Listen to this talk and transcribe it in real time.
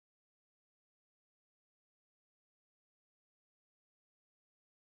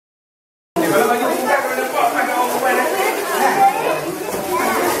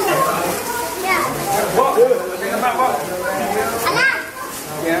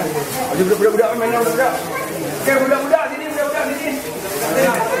Ada budak-budak main dengan budak. Okey, budak-budak sini, budak-budak sini.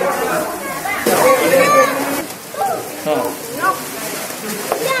 Ha.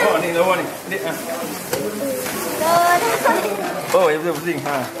 Oh, ni lawan ni. Adik ha. Oh, ya betul pusing.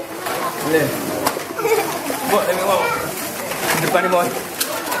 Ha. Boleh. Buat tengok bawah. Depan ni bawah.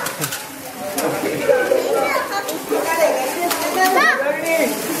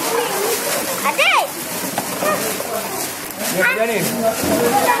 Adik. Ni kerja ni.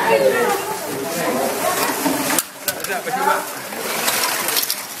 Sekejap, pasti buat.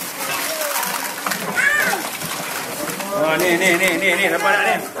 Oh, ni. Nampak tak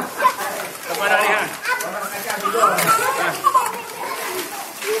ni? Nampak tak ni, ha?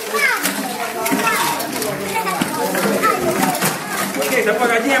 Okey, siapa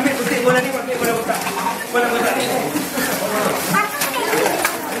gaji ambil putih bola ni, pakai bola botak. Bola botak ni.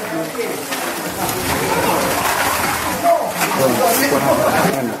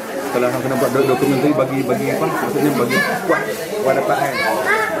 Kalau orang kena buat dokumentari bagi apa? Maksudnya bagi kuat dapat kan.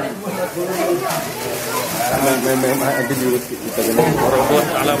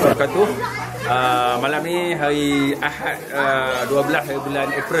 Assalamualaikum wabarakatuh. Malam ni hari Ahad 12 hari bulan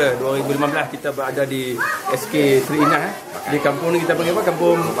April 2015 kita berada di SK Seri Inas. Di kampung ni kita panggil apa?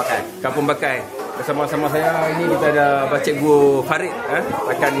 Kampung Bakai. Bersama-sama saya ini kita ada Cikgu Farid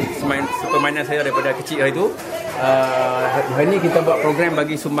akan permainan saya daripada kecil hari itu. Hari ini kita buat program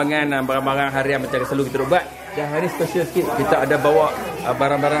bagi sumbangan barang-barang harian macam selalu kita buat. Dan hari ini special sikit, kita ada bawa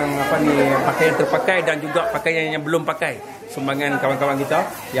barang-barang pakaian terpakai dan juga pakaian yang belum pakai. Sumbangan kawan-kawan kita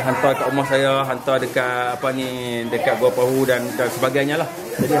yang hantar kat rumah saya, hantar dekat dekat Gua Pahu dan sebagainya lah.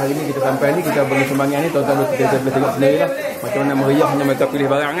 Jadi hari ini kita sampai ni, kita bagi sumbangan ni, tuan-tuan kita boleh tengok sendiri lah macam mana meriahnya mereka pilih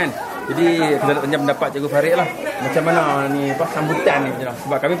barang kan. Jadi kita nak tanya pendapat Cikgu Farid lah, macam mana ni sambutan ni macam mana?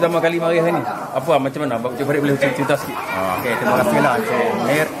 Sebab kami pertama kali mari hari ni. Apa macam mana Cikgu Farid boleh cerita sikit? Okey, terima kasihlah Encik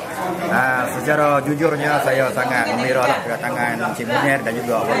Munir. Secara jujurnya saya sangat gembira lah kedatangan Encik Munir dan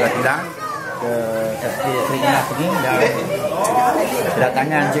juga Wargakilang ke SK Seri Inas ini, dan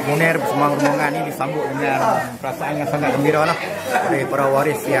kedatangan Encik Munir bersama rombongan ini disambut dengan perasaan yang sangat gembira lah oleh para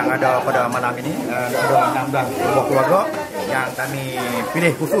waris yang ada pada malam ini. Ada 16 buah keluarga yang kami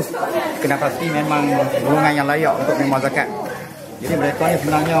pilih khusus kena pasti memang golongan yang layak untuk menerima zakat. Jadi mereka ni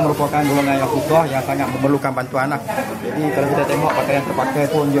sebenarnya merupakan golongan yang susah, yang sangat memerlukan bantuan lah. Jadi kalau kita tengok pakaian terpakai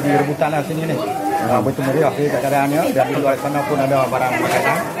pun jadi rebutan lah sini ni. Betul meriah keadaannya, dan di luar sana pun ada barang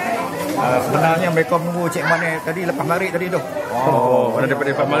pakaian. Sebenarnya mereka menunggu Cik Mane tadi lepas maghrib tadi tu. Oh, ada daripada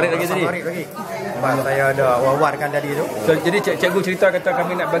lepas maghrib lagi tadi. Maghrib lagi. Sebab saya ada wawarkan tadi tu. So, jadi cikgu cerita kata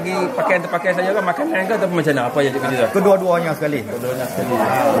kami nak bagi pakaian terpakai saja ke makanan ke atau macam mana? Apa yang cikgu cerita? Kedua-duanya sekali.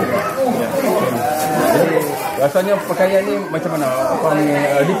 Jadi rasanya pakaian ni macam mana?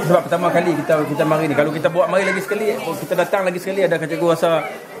 Ini sebab pertama kali kita mari ni. Kalau kita buat mari lagi sekali, kita datang lagi sekali, adakah cikgu rasa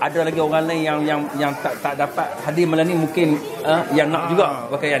ada lagi orang lain yang tak dapat hadir malam ni mungkin yang nak juga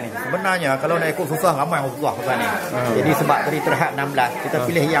pakaian ni? Sebenarnya kalau nak ikut susah, ramai yang susah pasal ni. Jadi sebab tadi terhad 16, kita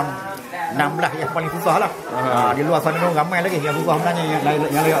pilih yang 16 yang paling susah lah. Di luar sana tu ramai lagi yang susah sebenarnya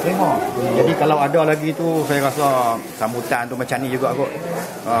yang layak terima. Jadi kalau ada lagi tu, saya rasa sambutan tu macam ni juga kot.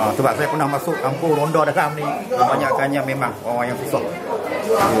 Sebab saya pernah masuk kampung ronda dalam ni, kebanyakannya memang orang yang susah.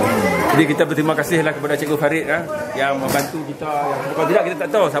 Jadi kita berterima kasihlah kepada Cikgu Farid yang membantu kita. Kalau tidak kita tak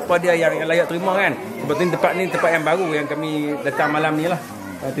tahu siapa dia yang layak terima kan. Sebab ni tempat yang baru yang kami datang malam ni lah.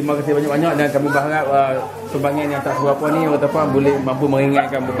 Terima kasih banyak-banyak, dan kami berharap sumbangan yang tak seberapa ni boleh mampu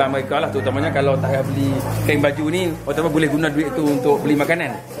meringankan beban mereka lah, terutamanya kalau tak payah beli kain baju ni, boleh guna duit tu untuk beli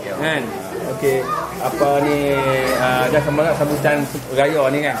makanan kan. Okey, ada sambutan raya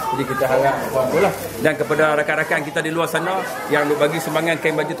ni kan. Jadi kita harap apa-apalah, dan kepada rakan-rakan kita di luar sana yang bagi sumbangan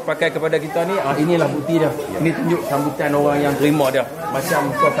kain baju terpakai kepada kita ni, inilah bukti dia. Ini tunjuk sambutan orang yang terima dia, macam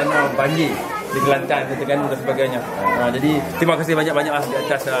suasana banjir di Kelantan, Terengganu dan sebagainya. Jadi terima kasih banyak-banyak di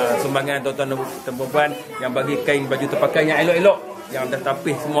atas sumbangan tuan-tuan dan puan yang bagi kain baju terpakai yang elok-elok, yang dah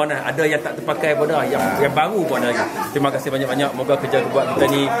tapis semua dah. Ada yang tak terpakai pun dah, yang baru pun ada lagi. Terima kasih banyak-banyak. Moga kerja buat kita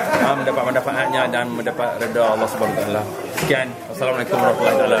ni mendapat manfaatnya dan mendapat redha Allah Subhanahu Wa Taala. Sekian. Assalamualaikum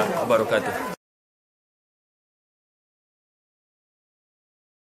warahmatullahi wabarakatuh.